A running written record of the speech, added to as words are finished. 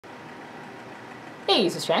Hey,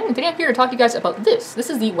 this is Chan, and today I'm here to talk to you guys about this.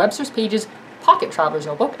 This is the Webster's Pages Pocket Traveler's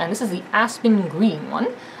Notebook, and this is the Aspen Green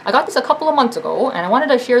one. I got this a couple of months ago, and I wanted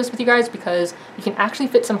to share this with you guys because you can actually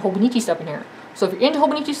fit some Hobonichi stuff in here. So if you're into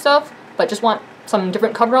Hobonichi stuff, but just want some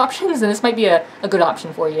different cover options, then this might be a good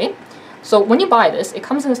option for you, eh? So when you buy this, it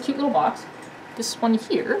comes in this cute little box. This one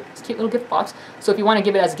here, this cute little gift box. So if you want to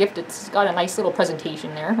give it as a gift, it's got a nice little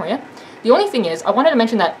presentation there for you. The only thing is, I wanted to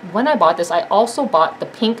mention that when I bought this, I also bought the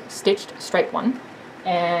pink stitched stripe one.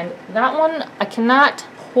 And that one I cannot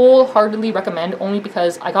wholeheartedly recommend, only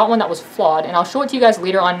because I got one that was flawed, and I'll show it to you guys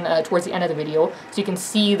later on towards the end of the video so you can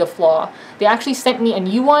see the flaw. They actually sent me a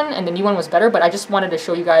new one, and the new one was better, but I just wanted to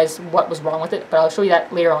show you guys what was wrong with it, but I'll show you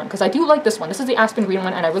that later on, because I do like this one. This is the Aspen Green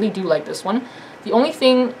one, and I really do like this one. The only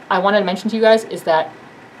thing I wanted to mention to you guys is that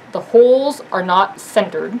the holes are not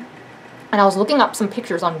centered, and I was looking up some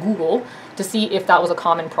pictures on Google to see if that was a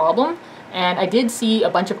common problem, and I did see a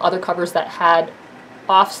bunch of other covers that had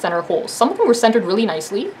off-center holes. Some of them were centered really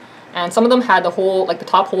nicely, and some of them had the hole, like the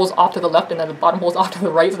top holes off to the left and then the bottom holes off to the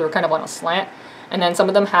right, so they were kind of on a slant. And then some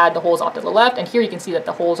of them had the holes off to the left, and here you can see that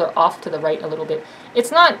the holes are off to the right a little bit.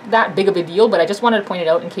 It's not that big of a deal, but I just wanted to point it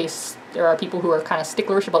out in case there are people who are kind of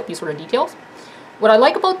sticklerish about these sort of details. What I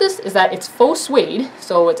like about this is that it's faux suede,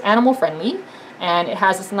 so it's animal friendly, and it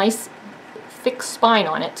has this nice thick spine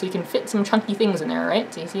on it, so you can fit some chunky things in there,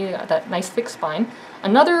 right? So you see that nice thick spine.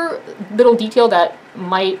 Another little detail that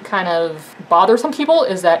might kind of bother some people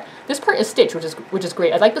is that this part is stitched, which is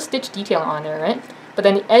great. I like the stitch detail on there, right? But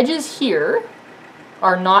then the edges here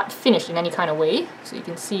are not finished in any kind of way, so you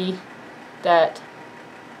can see that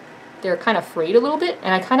they're kind of frayed a little bit,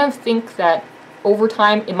 and I kind of think that over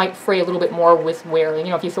time it might fray a little bit more with wear. You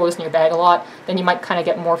know, if you throw this in your bag a lot, then you might kind of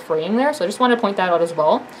get more fraying there, so I just wanted to point that out as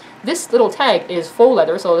well. This little tag is faux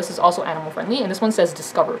leather, so this is also animal friendly, and this one says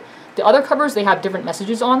Discover. The other covers, they have different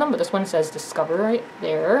messages on them, but this one says Discover right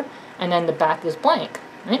there, and then the back is blank,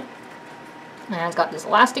 right? And it's got this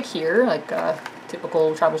elastic here, like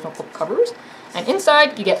typical Traveler's Notebook covers, and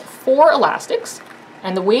inside you get 4 elastics,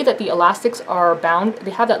 and the way that the elastics are bound,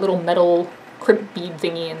 they have that little metal crimp bead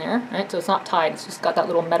thingy in there, right? So it's not tied, it's just got that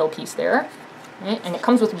little metal piece there, right? And it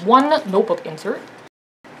comes with 1 notebook insert.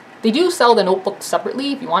 They do sell the notebook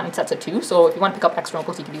separately if you want in sets of 2, so if you want to pick up extra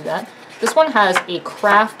notebooks, you can do that. This one has a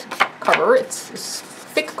craft cover. It's this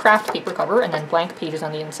thick craft paper cover, and then blank pages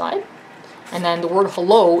on the inside. And then the word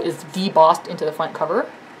hello is debossed into the front cover.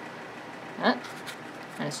 And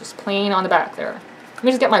it's just plain on the back there. Let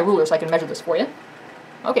me just get my ruler so I can measure this for you.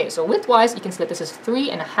 Okay, so width-wise, you can see that this is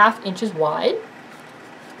 3.5 inches wide.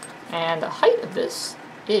 And the height of this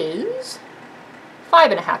is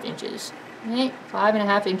 5.5 inches. Okay,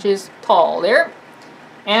 5.5 inches tall there.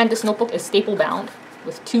 And this notebook is staple bound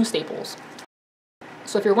with 2 staples.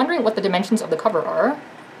 So if you're wondering what the dimensions of the cover are,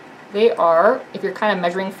 they are, if you're kind of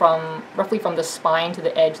measuring from roughly from the spine to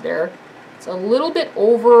the edge there, it's a little bit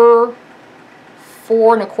over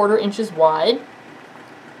 4.25 inches wide,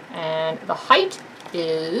 and the height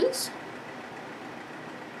is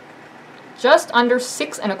just under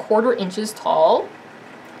 6.25 inches tall.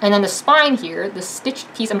 And then the spine here, the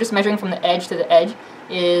stitched piece, I'm just measuring from the edge to the edge,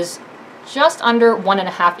 is just under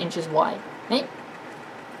 1.5 inches wide. Right?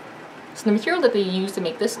 So the material that they use to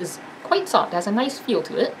make this is quite soft. It has a nice feel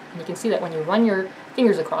to it. And you can see that when you run your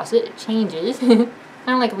fingers across it, it changes. I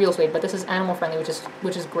don't like real suede, but this is animal friendly,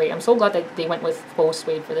 which is great. I'm so glad that they went with faux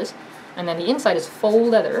suede for this. And then the inside is faux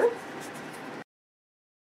leather.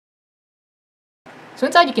 So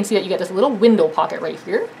inside you can see that you get this little window pocket right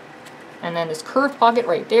here. And then this curved pocket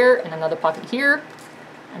right there, and another pocket here,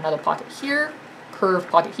 another pocket here, curved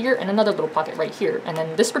pocket here, and another little pocket right here. And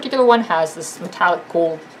then this particular one has this metallic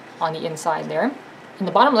gold on the inside there. In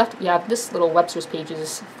the bottom left, you have this little Webster's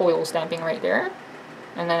Pages foil stamping right there.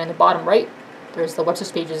 And then in the bottom right, there's the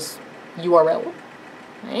Webster's Pages URL,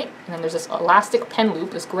 right? And then there's this elastic pen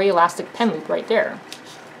loop, this gray elastic pen loop right there.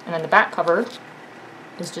 And then the back cover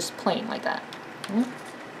is just plain like that. Okay?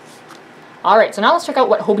 Alright, so now let's check out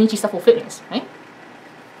what Hobonichi stuff will fit in this, right?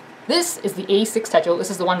 This is the A6 Techo. This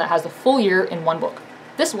is the one that has the full year in one book.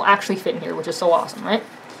 This will actually fit in here, which is so awesome, right?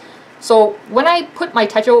 So when I put my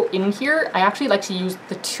Techo in here, I actually like to use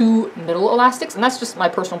the 2 middle elastics, and that's just my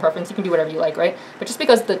personal preference. You can do whatever you like, right? But just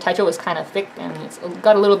because the Techo is kind of thick and it's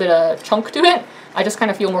got a little bit of chunk to it, I just kind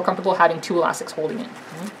of feel more comfortable having 2 elastics holding it.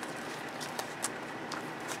 Okay?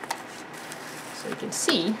 So you can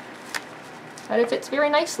see that it fits very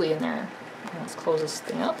nicely in there. Let's close this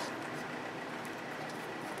thing up.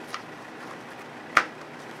 You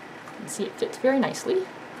can see it fits very nicely.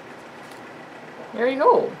 There you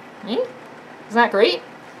go. Eh? Isn't that great?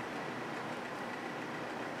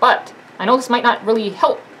 But I know this might not really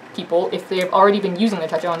help people if they've already been using the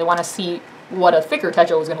techo and they want to see what a thicker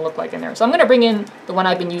techo is going to look like in there. So I'm going to bring in the one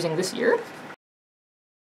I've been using this year.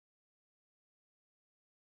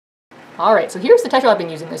 Alright, so here's the techo I've been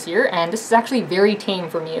using this year, and this is actually very tame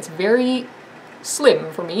for me. It's very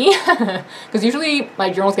slim for me, because usually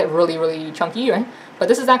my journals get really, really chunky, right? But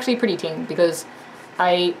this is actually pretty tame because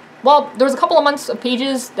well, there was a couple of months of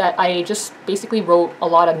pages that I just basically wrote a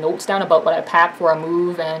lot of notes down about what I packed for a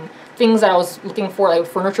move and things that I was looking for, like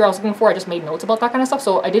furniture I was looking for. I just made notes about that kind of stuff,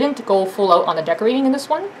 so I didn't go full out on the decorating in this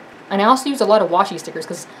one. And I also used a lot of washi stickers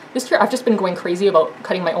because this year I've just been going crazy about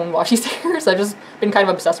cutting my own washi stickers. I've just been kind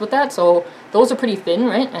of obsessed with that, so those are pretty thin,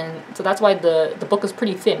 right? And so that's why the book is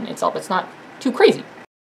pretty thin itself. It's not too crazy.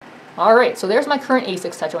 Alright, so there's my current A6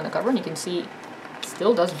 techo on the cover, and you can see it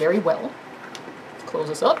still does very well. Let's close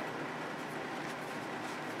this up.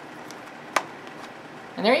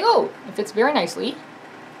 And there you go! It fits very nicely.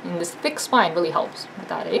 And this thick spine really helps with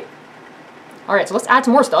that, eh? Alright, so let's add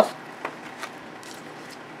some more stuff.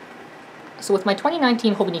 So with my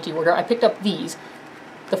 2019 Hobonichi order, I picked up these.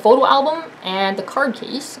 The photo album and the card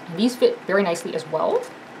case. And these fit very nicely as well.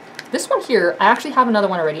 This one here, I actually have another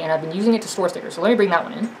one already, and I've been using it to store stickers, so let me bring that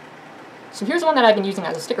one in. So here's one that I've been using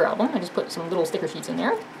as a sticker album. I just put some little sticker sheets in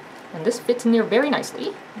there. And this fits in there very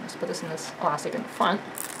nicely. Let's put this in this elastic in the front.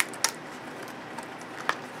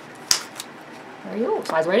 There you go,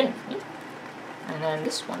 slides right in. And then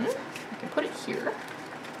this one, I can put it here.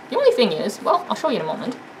 The only thing is, well, I'll show you in a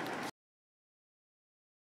moment.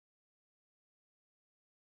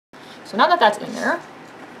 So now that that's in there,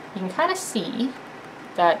 you can kind of see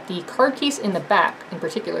that the card case in the back, in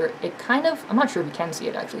particular, it kind of, I'm not sure if you can see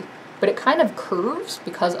it actually, but it kind of curves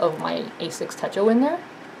because of my A6 techo in there.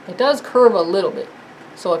 It does curve a little bit.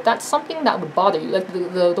 So if that's something that would bother you, like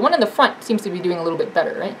the one in the front seems to be doing a little bit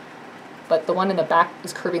better, right? But the one in the back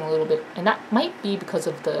is curving a little bit, and that might be because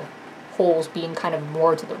of the holes being kind of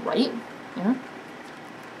more to the right, you know?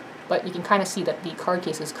 But you can kind of see that the card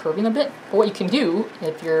case is curving a bit. But what you can do,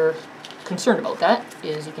 if you're concerned about that,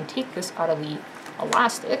 is you can take this out of the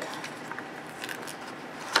elastic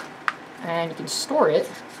and you can store it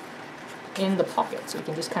in the pocket. So you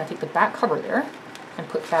can just kind of take the back cover there and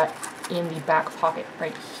put that in the back pocket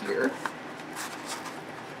right here.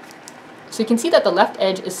 So you can see that the left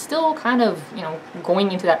edge is still kind of, you know,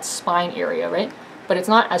 going into that spine area, right? But it's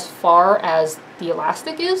not as far as the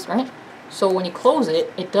elastic is, right? So when you close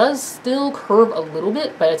it, it does still curve a little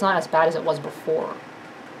bit, but it's not as bad as it was before.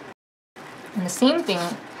 And the same thing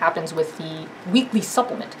happens with the weekly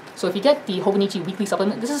supplement. So if you get the Hobonichi weekly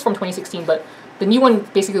supplement, this is from 2016, but the new one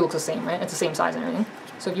basically looks the same, right? It's the same size and everything.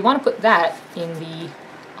 So if you want to put that in the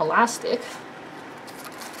elastic,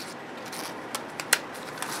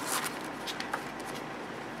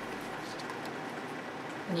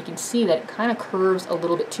 and you can see that it kind of curves a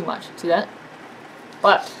little bit too much. See that?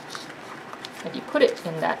 But if you put it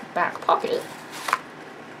in that back pocket,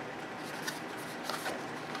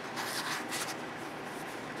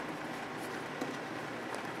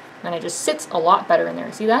 and it just sits a lot better in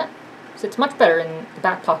there. See that? Sits much better in the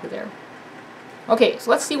back pocket there. Okay,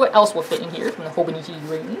 so let's see what else will fit in here from the Hobonichi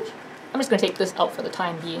range. I'm just going to take this out for the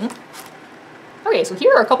time being. Okay, so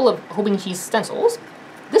here are a couple of Hobonichi stencils.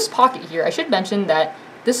 This pocket here, I should mention that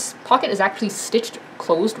this pocket is actually stitched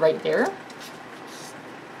closed right there.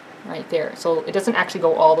 Right there. So it doesn't actually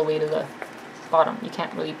go all the way to the bottom. You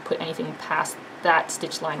can't really put anything past that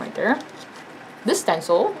stitch line right there. This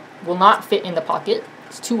stencil will not fit in the pocket.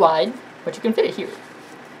 It's too wide, but you can fit it here.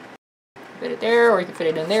 Fit it there, or you can fit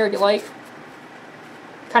it in there if you like.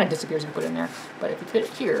 Kind of disappears if you put it in there, but if you fit it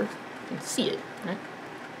here, you can see it, right?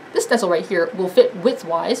 This stencil right here will fit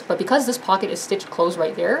width-wise, but because this pocket is stitched closed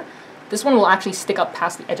right there, this one will actually stick up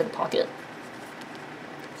past the edge of the pocket.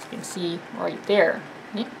 So you can see right there.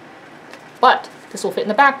 Right? But this will fit in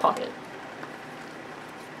the back pocket.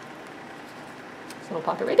 This little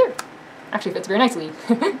pocket right there. Actually fits very nicely.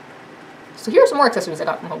 So here are some more accessories I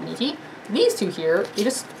got from Hobonichi. These two here, they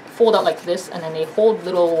just fold out like this, and then they hold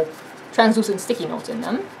little translucent sticky notes in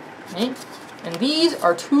them. Right? And these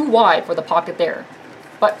are too wide for the pocket there.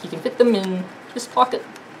 But you can fit them in this pocket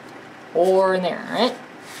or in there, right?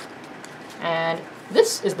 And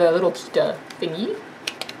this is the little Kita thingy.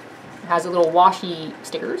 It has a little washi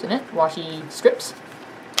stickers in it, washi strips.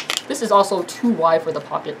 This is also too wide for the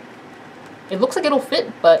pocket. It looks like it'll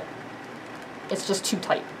fit, but it's just too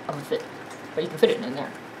tight of a fit. But you can fit it in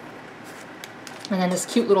there. And then this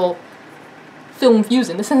cute little film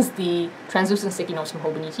fusion. This is the translucent sticky notes from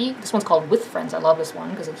Hobonichi. This one's called With Friends. I love this one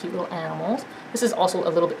because of cute little animals. This is also a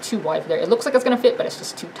little bit too wide for there. It looks like it's going to fit, but it's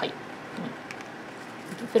just too tight.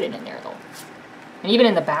 You can fit it in there though. And even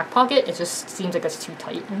in the back pocket, it just seems like it's too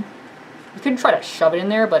tight. And you could try to shove it in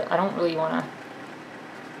there, but I don't really want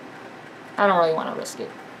to risk it.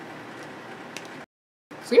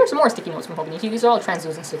 So here are some more sticky notes from Hobonichi. These are all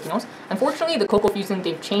translucent sticky notes. Unfortunately, the Cocoa Fusion,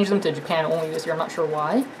 they've changed them to Japan only this year. I'm not sure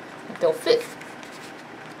why. But they'll fit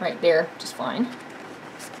right there just fine.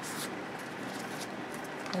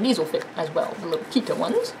 And these will fit as well, the little Kita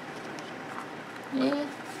ones. Yeah.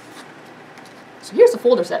 So here's the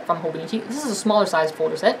folder set from Hobonichi. This is a smaller size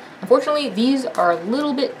folder set. Unfortunately, these are a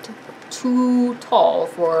little bit too tall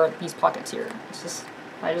for these pockets here. It's just,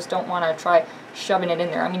 I just don't want to try shoving it in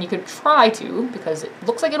there. I mean, you could try to, because it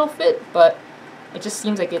looks like it'll fit, but it just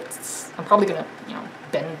seems like it's, I'm probably going to, you know,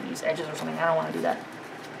 bend these edges or something. I don't want to do that.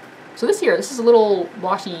 So this is a little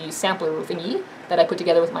washi sampler thingy that I put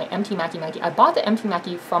together with my MT Maki. I bought the MT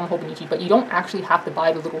Maki from Hobonichi, but you don't actually have to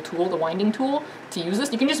buy the little tool, the winding tool, to use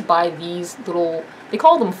this. You can just buy these little, they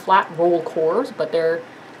call them flat roll cores, but they're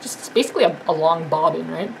just basically a long bobbin,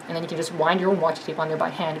 right? And then you can just wind your own washi tape on there by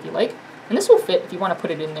hand if you like. And this will fit if you want to put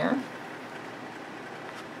it in there.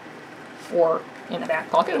 Or in the back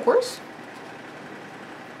pocket, of course.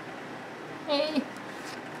 Hey.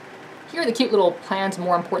 Here are the cute little plans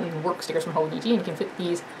more important than work stickers from Hobonichi, and you can fit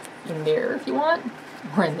these in there if you want,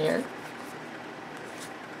 or in there.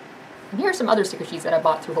 And here are some other sticker sheets that I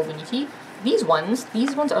bought through Hobonichi. These ones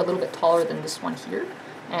are a little bit taller than this one here.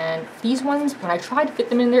 And these ones, when I tried to fit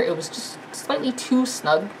them in there, it was just slightly too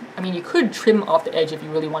snug. I mean, you could trim off the edge if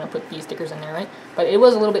you really want to put these stickers in there, right? But it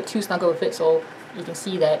was a little bit too snug of a fit, so you can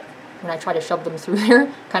see that when I try to shove them through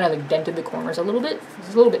there, kind of like dented the corners a little bit.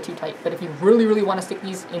 It's a little bit too tight, but if you really, really want to stick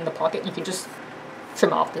these in the pocket, you can just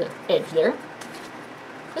trim off the edge there.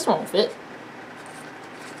 This one will fit.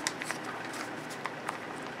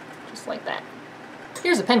 Just like that.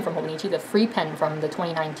 Here's a pen from Hobonichi, the free pen from the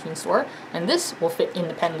 2019 store, and this will fit in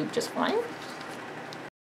the pen loop just fine.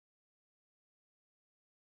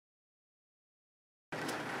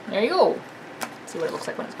 There you go. Let's see what it looks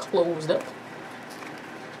like when it's closed up.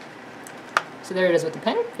 So there it is with the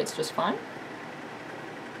pen, fits just fine.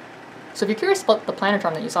 So if you're curious about the planner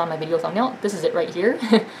charm that you saw in my video thumbnail, this is it right here.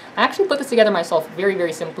 I actually put this together myself very,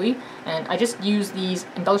 very simply, and I just used these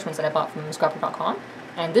embellishments that I bought from scrapper.com.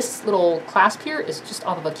 And this little clasp here is just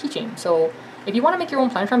off of a keychain. So if you want to make your own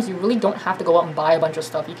planner charms, you really don't have to go out and buy a bunch of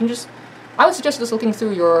stuff. You can just, I would suggest just looking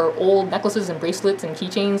through your old necklaces and bracelets and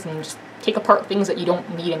keychains and just take apart things that you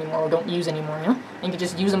don't need anymore or don't use anymore, you know? And you can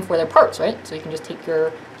just use them for their parts, right? So you can just take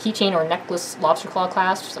your keychain or necklace lobster claw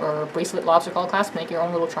clasps or bracelet lobster claw clasps, make your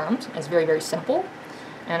own little charms. It's very, very simple.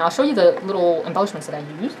 And I'll show you the little embellishments that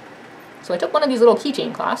I used. So I took one of these little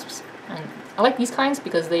keychain clasps, and I like these kinds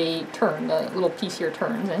because they turn, the little piece here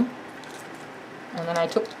turns, and then I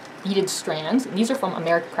took beaded strands. And these are from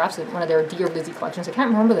American Crafts, one of their Dear Lizzie collections. I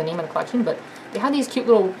can't remember the name of the collection, but they had these cute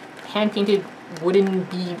little hand-painted wooden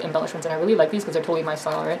bead embellishments, and I really like these because they're totally my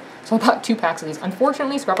style, right? So I bought 2 packs of these.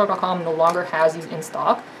 Unfortunately, scrapbook.com no longer has these in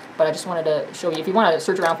stock, but I just wanted to show you. If you want to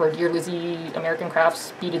search around for Dear Lizzie American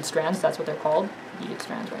Crafts beaded strands, that's what they're called. Beaded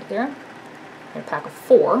strands right there. And a pack of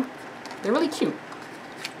 4. They're really cute.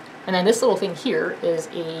 And then this little thing here is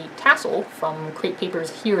a tassel from Crate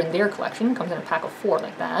Paper's Here and There collection. It comes in a pack of 4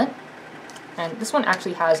 like that. And this one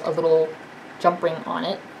actually has a little jump ring on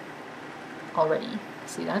it already.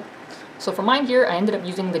 See that? So for mine here, I ended up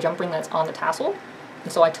using the jump ring that's on the tassel.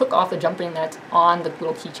 And so I took off the jump ring that's on the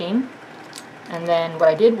little keychain. And then what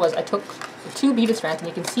I did was I took the 2 beaded strands, and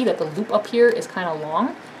you can see that the loop up here is kind of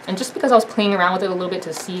long. And just because I was playing around with it a little bit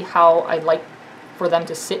to see how I'd like for them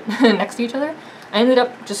to sit next to each other, I ended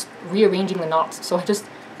up just rearranging the knots. So I just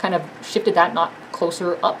kind of shifted that knot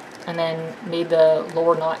closer up and then made the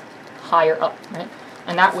lower knot higher up, right?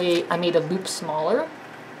 And that way I made the loop smaller.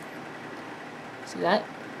 See that?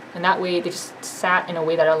 And that way they just sat in a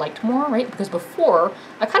way that I liked more, right? Because before,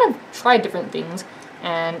 I kind of tried different things,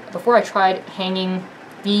 and before I tried hanging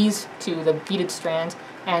these 2, the beaded strands,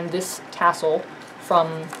 and this tassel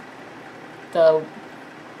from the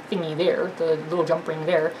thingy there, the little jump ring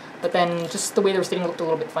there, but then just the way they were sitting looked a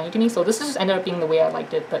little bit funny to me, so this just ended up being the way I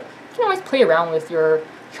liked it. But you can always play around with your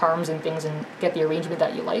charms and things and get the arrangement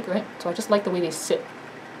that you like, right? So I just like the way they sit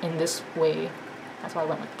in this way. That's why I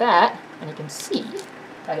went with that, and you can see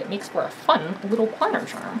that it makes for a fun little planner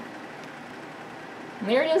charm. And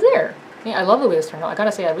there it is there. Yeah, I love the way this turned out. I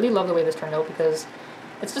gotta say, I really love the way this turned out because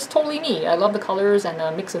it's just totally me. I love the colors and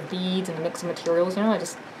the mix of beads and the mix of materials, you know,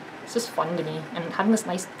 it's just fun to me. And having this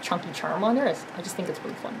nice chunky charm on there, I just think it's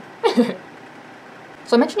really fun.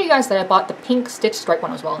 So I mentioned to you guys that I bought the pink stitch stripe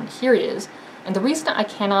one as well, and here it is. And the reason I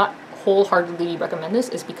cannot wholeheartedly recommend this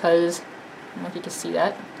is because, I don't know if you can see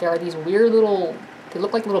that, there are these weird little, they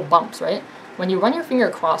look like little bumps, right? when you run your finger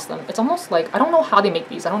across them, it's almost like, I don't know how they make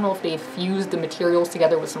these. I don't know if they fused the materials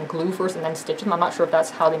together with some glue first and then stitch them. I'm not sure if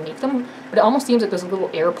that's how they make them, but it almost seems like there's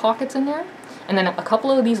little air pockets in there. And then a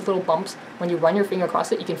couple of these little bumps, when you run your finger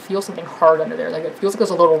across it, you can feel something hard under there. Like it feels like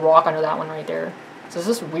there's a little rock under that one right there. So it's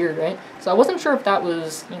just weird, right? So I wasn't sure if that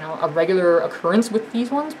was, you know, a regular occurrence with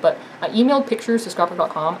these ones, but I emailed pictures to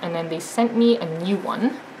scrapbook.com and then they sent me a new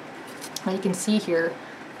one. And you can see here,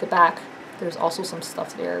 the back, there's also some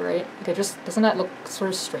stuff there, right? Okay, just, doesn't that look sort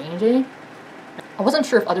of strange, eh? I wasn't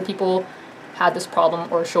sure if other people had this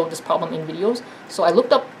problem or showed this problem in videos, so I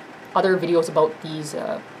looked up other videos about these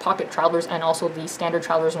pocket travelers and also the standard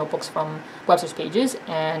traveler's notebooks from Webster's Pages,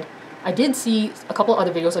 and I did see a couple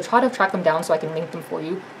other videos. I tried to track them down so I can link them for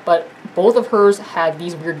you, but both of hers had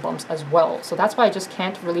these weird bumps as well. So that's why I just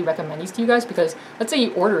can't really recommend these to you guys, because let's say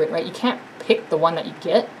you order it, right? You can't pick the one that you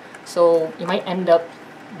get, so you might end up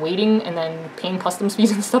waiting and then paying customs fees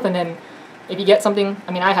and stuff, and then if you get something,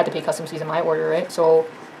 I mean, I had to pay customs fees in my order, right? So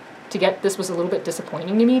to get this was a little bit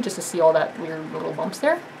disappointing to me, just to see all that weird little bumps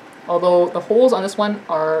there. Although the holes on this one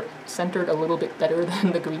are centered a little bit better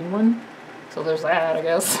than the green one. So there's that, I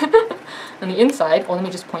guess. On the inside, well, let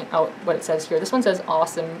me just point out what it says here. This one says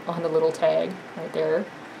awesome on the little tag right there.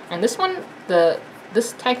 And this one,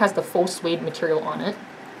 this tag has the faux suede material on it.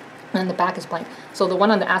 And the back is blank. So the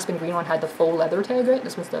one on the aspen green one had the faux leather tag, right?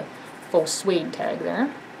 This one's the faux suede tag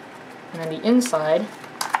there. And then the inside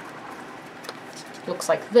looks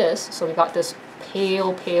like this. So we got this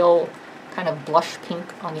pale kind of blush pink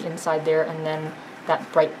on the inside there, and then that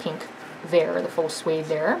bright pink there, the faux suede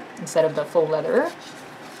there, instead of the faux leather.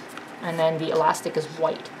 And then the elastic is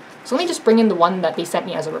white. So let me just bring in the one that they sent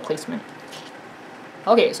me as a replacement.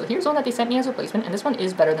 Okay, so here's one that they sent me as a replacement, and this one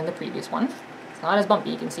is better than the previous one. It's not as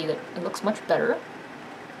bumpy, you can see that it looks much better.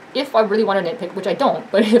 If I really want to nitpick, which I don't,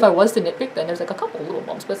 but if I was to nitpick, then there's like a couple little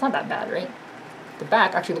bumps, but it's not that bad, right? The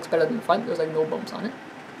back actually looks better than the front. There's like no bumps on it.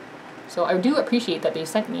 So I do appreciate that they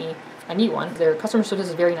sent me a new one. Their customer service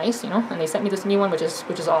is very nice, you know, and they sent me this new one, which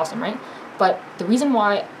is awesome, right? But the reason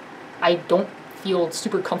why I don't feel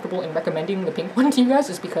super comfortable in recommending the pink one to you guys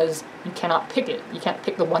is because you cannot pick it. You can't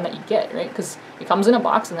pick the one that you get, right? Because it comes in a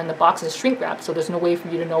box, and then the box is shrink wrapped, so there's no way for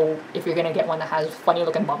you to know if you're gonna get one that has funny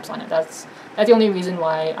looking bumps on it. That's the only reason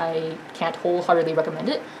why I can't wholeheartedly recommend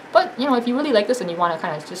it. But you know, if you really like this and you want to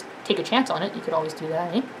kind of just take a chance on it, you could always do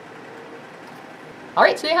that, eh?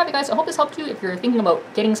 Alright, so there you have it, guys. I hope this helped you if you're thinking about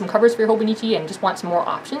getting some covers for your Hobonichi and just want some more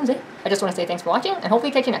options, eh? I just want to say thanks for watching, and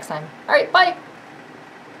hopefully catch you next time. Alright, bye!